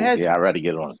Ooh, yeah, I'd rather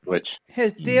get it on the Switch.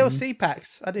 Here's DLC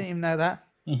packs. I didn't even know that.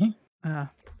 Mm-hmm.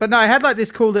 But no, I had like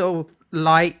this cool little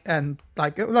light and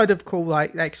like a load of cool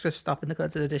like extra stuff in the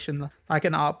collector's edition, like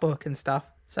an art book and stuff.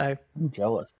 So I'm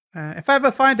jealous. If I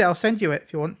ever find it, I'll send you it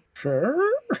if you want. Sure.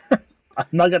 I'm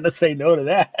not going to say no to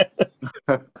that.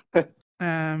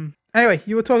 Anyway,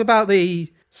 you were talking about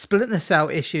the Splinter Cell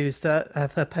issues that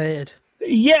have appeared.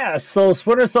 Yeah, so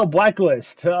Splinter Cell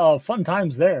Blacklist. Fun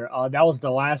times there. That was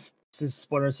the last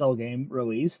Splinter Cell game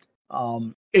released.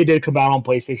 It did come out on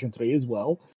PlayStation 3 as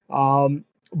well.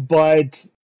 But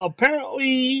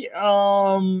apparently,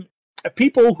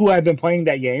 people who have been playing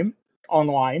that game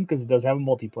online, because it does have a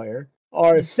multiplayer,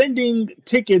 are sending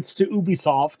tickets to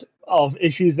Ubisoft of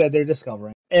issues that they're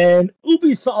discovering. And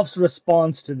Ubisoft's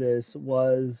response to this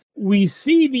was, we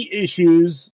see the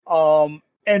issues,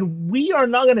 and we are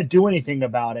not going to do anything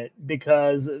about it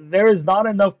because there is not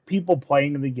enough people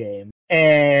playing the game.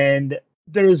 And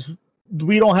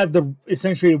we don't have the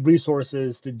essentially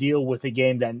resources to deal with a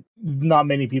game that not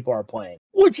many people are playing,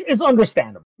 which is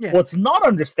understandable. Yeah. What's not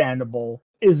understandable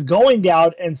is going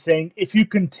out and saying, if you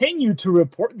continue to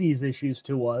report these issues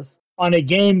to us on a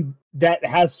game that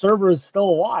has servers still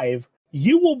alive,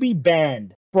 you will be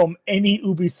banned from any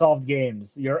Ubisoft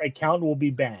games. Your account will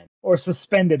be banned or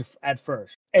suspended at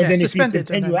first. And then if you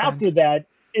continue after that,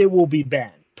 it will be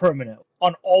banned permanently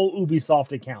on all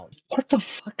Ubisoft accounts. What the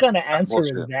fuck kind of answer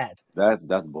is that?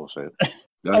 That's bullshit.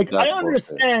 That's I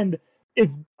understand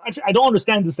actually, I don't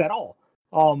understand this at all.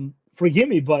 Forgive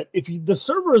me, but if the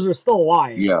servers are still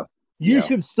alive, you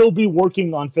should still be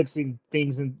working on fixing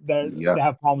things and that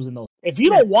have problems in those. If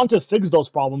you don't want to fix those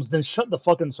problems, then shut the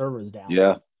fucking servers down.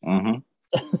 Yeah. Mm-hmm.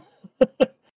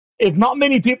 If not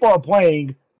many people are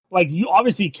playing, like, you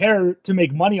obviously care to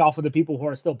make money off of the people who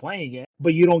are still playing it,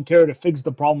 but you don't care to fix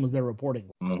the problems they're reporting.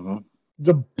 Mm-hmm.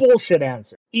 The bullshit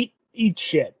answer. Eat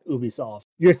shit, Ubisoft.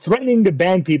 You're threatening to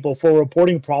ban people for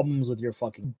reporting problems with your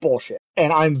fucking bullshit.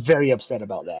 And I'm very upset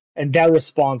about that. And that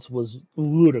response was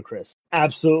ludicrous.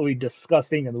 Absolutely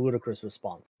disgusting and ludicrous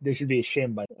response. They should be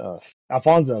ashamed by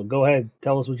Alfonso, go ahead.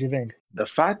 Tell us what you think. The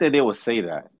fact that they would say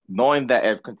that, knowing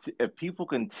that if people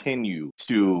continue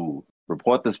to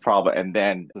report this problem and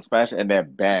then suspension and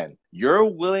then ban, you're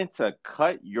willing to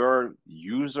cut your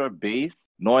user base,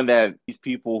 knowing that these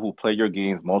people who play your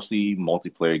games, mostly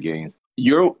multiplayer games,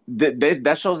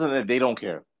 that shows them that they don't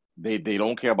care. They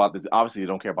don't care about this. Obviously, they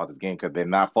don't care about this game because they're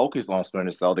not focused on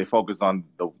Splinter Cell. They focus on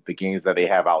the games that they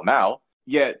have out now.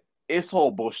 Yet it's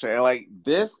whole bullshit. And like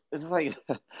this is like,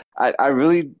 I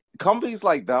really, companies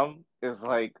like them is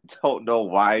like, don't know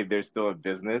why they're still in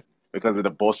business because of the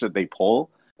bullshit they pull.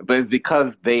 But it's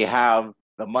because they have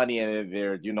the money and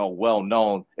they're, well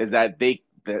known, is that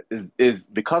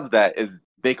because of that is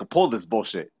they could pull this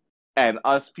bullshit. And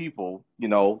us people,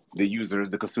 the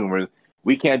users, the consumers,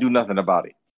 we can't do nothing about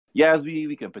it. Yes,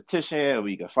 we can petition,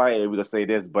 we can fight, we can say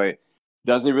this, but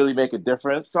does it really make a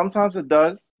difference? Sometimes it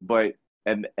does, but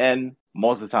in the end,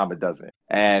 most of the time it doesn't.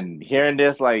 And hearing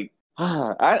this, like,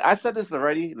 I said this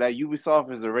already, that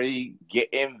Ubisoft is already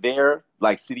getting there,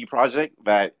 like CD Projekt,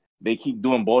 that they keep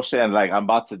doing bullshit and like, I'm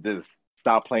about to just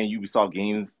stop playing Ubisoft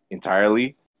games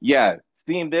entirely. Yeah,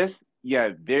 seeing this, they're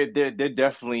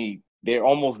definitely, they're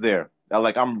almost there.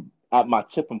 Like, I'm at my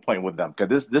tipping point with them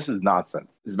because this is nonsense.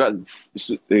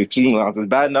 It's extreme nonsense. It's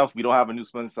bad enough we don't have a new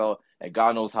Splinter Cell and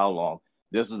God knows how long.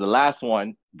 This was the last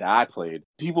one that I played.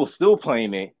 People still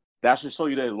playing it. That should show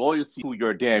you their loyalty to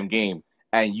your damn game,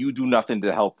 and you do nothing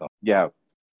to help them. Yeah,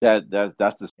 that's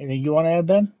the. Anything you want to add,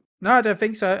 Ben? No, I don't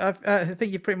think so. I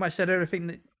think you pretty much said everything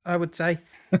that I would say.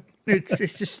 It's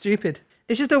just stupid.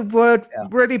 It's just a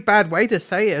really bad way to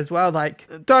say it as well.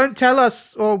 Like, don't tell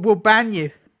us or we'll ban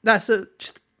you. That's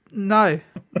just no.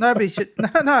 Nobody should.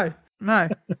 No.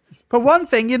 For one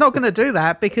thing, you're not going to do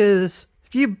that because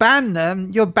if you ban them,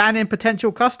 you're banning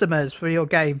potential customers for your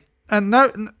game, and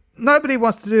nobody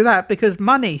wants to do that because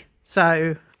money.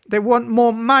 So they want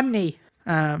more money.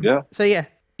 So yeah.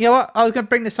 You know what? I was going to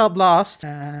bring this up last.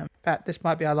 In fact, this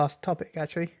might be our last topic,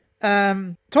 actually.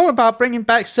 Talk about bringing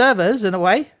back servers in a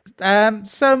way. Some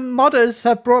modders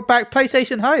have brought back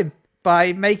PlayStation Home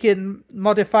by making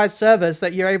modified servers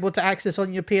that you're able to access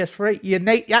on your PS3.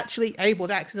 You're actually able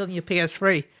to access on your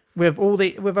PS3 with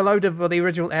a load of the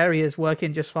original areas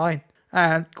working just fine.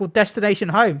 Called Destination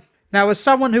Home. Now, as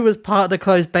someone who was part of the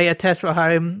closed beta test for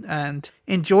Home and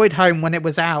enjoyed Home when it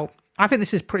was out, I think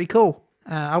this is pretty cool.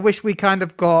 I wish we kind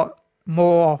of got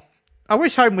more. I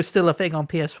wish Home was still a thing on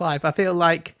PS5. I feel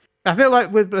like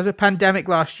with the pandemic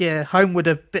last year, Home would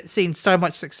have seen so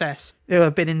much success. It would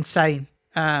have been insane.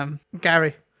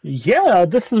 Gary. Yeah,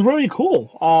 this is really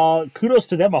cool. Kudos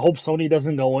to them. I hope Sony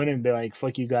doesn't go in and be like,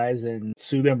 fuck you guys and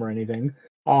sue them or anything.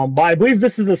 But I believe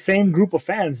this is the same group of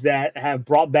fans that have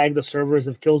brought back the servers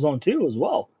of Killzone 2 as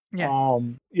well. Yeah.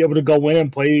 You're able to go in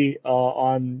and play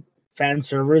on fan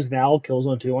servers now,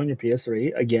 Killzone 2 on your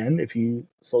PS3 again, if you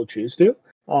so choose to.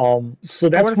 So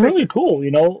that's really cool.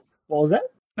 What was that?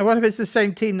 I wonder if it's the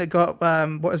same team that got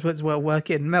what was well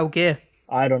working, Metal Gear.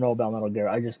 I don't know about Metal Gear.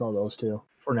 I just know those two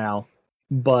for now.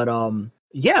 But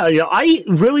I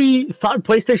really thought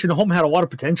PlayStation Home had a lot of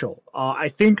potential. I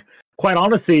think, quite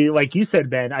honestly, like you said,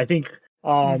 Ben, I think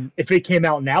If it came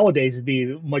out nowadays, it'd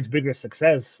be a much bigger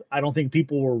success. I don't think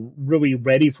people were really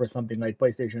ready for something like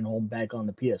PlayStation Home back on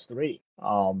the PS3.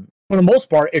 For the most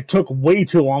part, it took way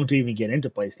too long to even get into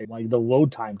PlayStation. Like the load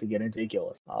time to get into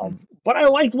ridiculous. But I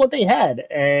liked what they had,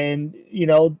 and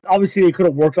obviously they could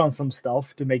have worked on some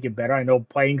stuff to make it better. I know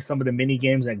playing some of the mini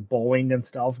games like bowling and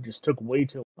stuff just took way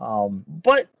too.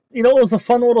 But it was a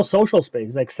fun little social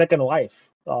space, like Second Life,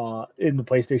 in the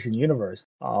PlayStation universe.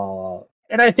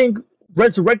 And I think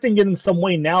resurrecting it in some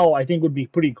way now, I think would be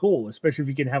pretty cool, especially if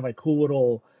you can have like cool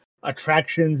little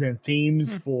attractions and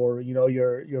themes for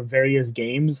your various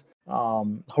games.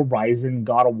 Horizon,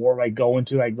 God of War, like go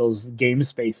into like those game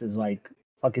spaces like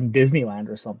fucking Disneyland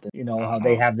or something. How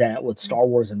they have that with Star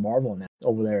Wars and Marvel now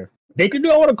over there. They could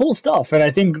do a lot of cool stuff, and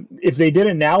I think if they did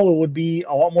it now, it would be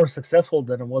a lot more successful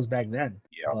than it was back then.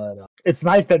 Yeah. But it's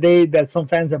nice that some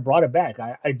fans have brought it back.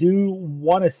 I do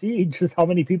want to see just how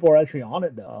many people are actually on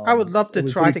it, though. I would love to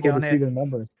try to get on see it. the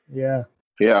numbers. Yeah.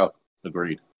 Yeah,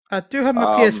 agreed. I do have my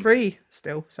PS3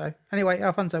 still. So anyway,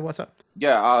 Alfonso, what's up?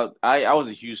 Yeah, I was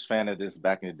a huge fan of this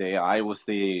back in the day. I would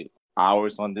stay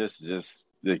hours on this, just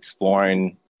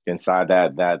exploring inside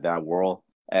that world.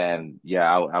 And yeah,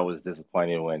 I was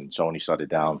disappointed when Sony shut it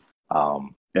down.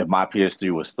 If my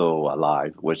PS3 was still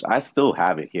alive, which I still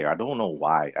have it here, I don't know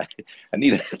why. I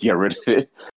need to get rid of it.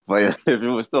 But if it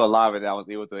was still alive and I was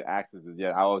able to access it,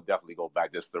 yeah, I would definitely go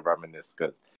back just to reminisce,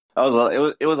 because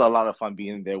it was a lot of fun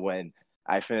being there when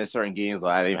I finished certain games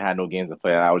or I didn't have no games to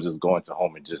play, and I was just going to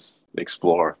home and just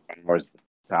explore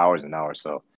hours and hours.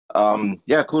 So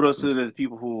yeah, kudos to the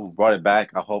people who brought it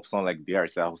back. I hope Sony, like BR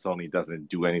said, I hope Sony doesn't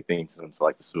do anything to them to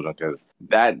like the student, because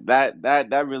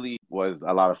that really was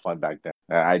a lot of fun back then.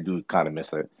 I do kind of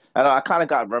miss it. And I kind of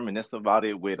got reminiscent about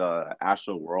it with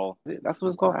Astro World. That's what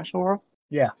it's called, Astro World.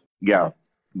 Yeah.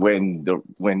 When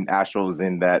Astro was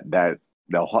in the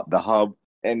hub,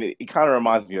 and it kind of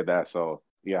reminds me of that. So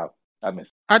yeah, I miss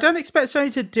it. I don't expect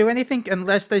Sony to do anything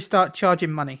unless they start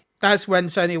charging money. That's when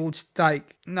Sony will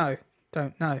no.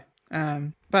 Don't know.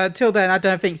 But until then, I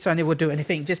don't think Sony will do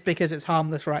anything, just because it's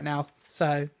harmless right now.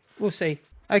 So we'll see.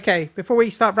 Okay, before we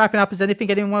start wrapping up, is there anything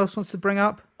anyone else wants to bring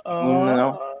up?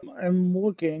 No. I'm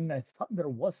looking. I thought there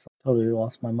was some. Totally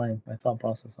lost my thought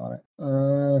process on it.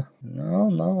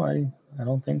 No, I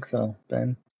don't think so,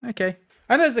 Ben. Okay,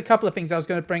 I know there's a couple of things I was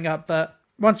going to bring up, but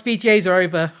once VGAs are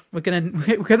over, we're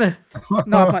gonna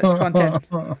not have much content.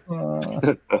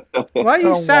 Why are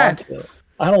you sad?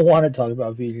 I don't want to talk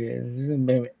about VGAs. This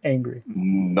made me angry.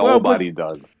 Nobody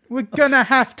does. We're gonna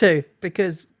have to,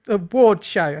 because award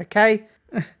show, okay?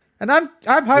 And I'm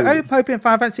hoping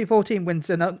Final Fantasy 14 wins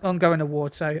an ongoing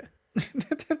award. So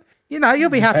you'll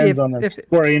be happy if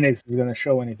Square Enix is gonna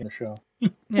show anything to show.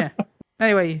 Yeah.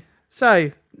 Anyway, so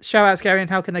shout outs, Gary, and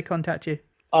how can they contact you?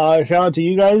 Shout out to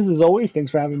you guys as always. Thanks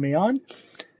for having me on.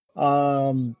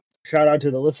 Shout out to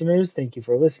the listeners. Thank you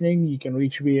for listening. You can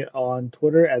reach me on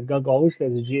Twitter at Gaglash.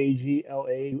 That's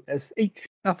Gaglash.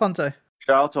 Alfonso.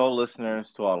 Shout out to all the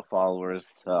listeners, to all the followers.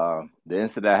 The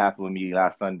incident that happened with me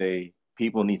last Sunday,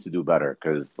 people need to do better,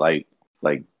 because like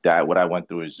that, what I went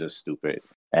through is just stupid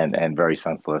and very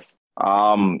senseless.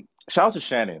 Shout out to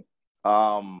Shannon.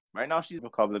 Right now she's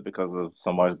recovered because of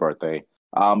somebody's birthday.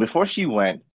 Before she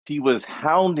went, she was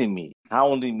hounding me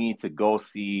to go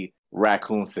see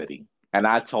Raccoon City. And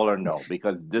I told her no,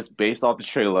 because just based off the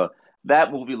trailer,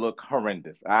 that movie looked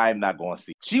horrendous. I'm not going to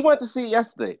see it. She went to see it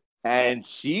yesterday, and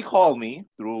she called me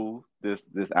through this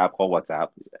app called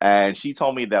WhatsApp, and she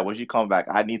told me that when she comes back,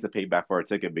 I need to pay back for her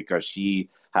ticket because she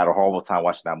had a horrible time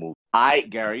watching that movie. I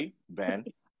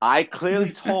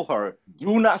clearly told her,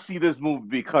 do not see this movie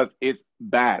because it's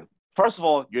bad. First of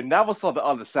all, you never saw the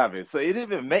other 7, so it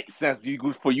didn't even make sense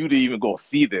for you to even go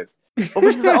see this. But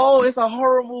she's like, oh, it's a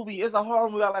horror movie. It's a horror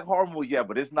movie. I like horror movies. Yeah,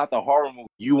 but it's not the horror movie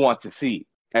you want to see.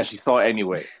 And she saw it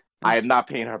anyway. I am not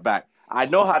paying her back. I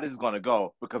know how this is going to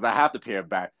go because I have to pay her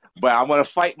back. But I'm going to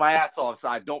fight my ass off so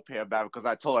I don't pay her back because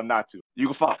I told her not to. You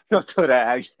can find me to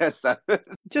that. Yes,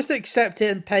 just accept it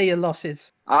and pay your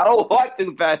losses. I don't want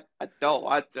to, Ben. I don't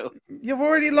want to. You've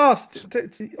already lost.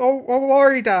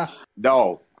 Warrior.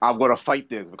 No, I'm going to fight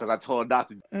this because I told her not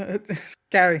to.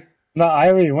 Gary. No, I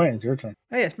already went. It's your turn.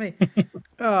 Oh, yes, me.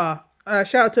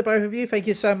 Shout out to both of you. Thank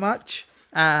you so much.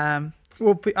 You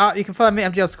can find me.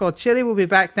 I'm just called Chili. We'll be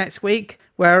back next week,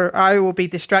 where I will be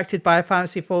distracted by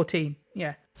Fantasy 14.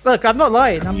 Yeah. Look, I'm not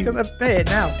lying. I'm going to admit it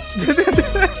now.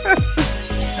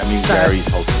 That means Gary's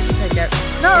hosting. There you go.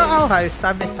 No, I'll host.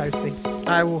 I missed hosting.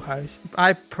 I will host.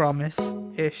 I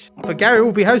promise-ish. But Gary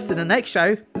will be hosting the next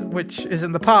show, which is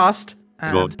in the past.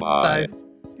 Goodbye. So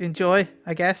enjoy,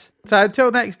 I guess. So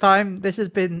until next time, this has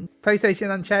been PlayStation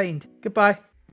Unchained. Goodbye.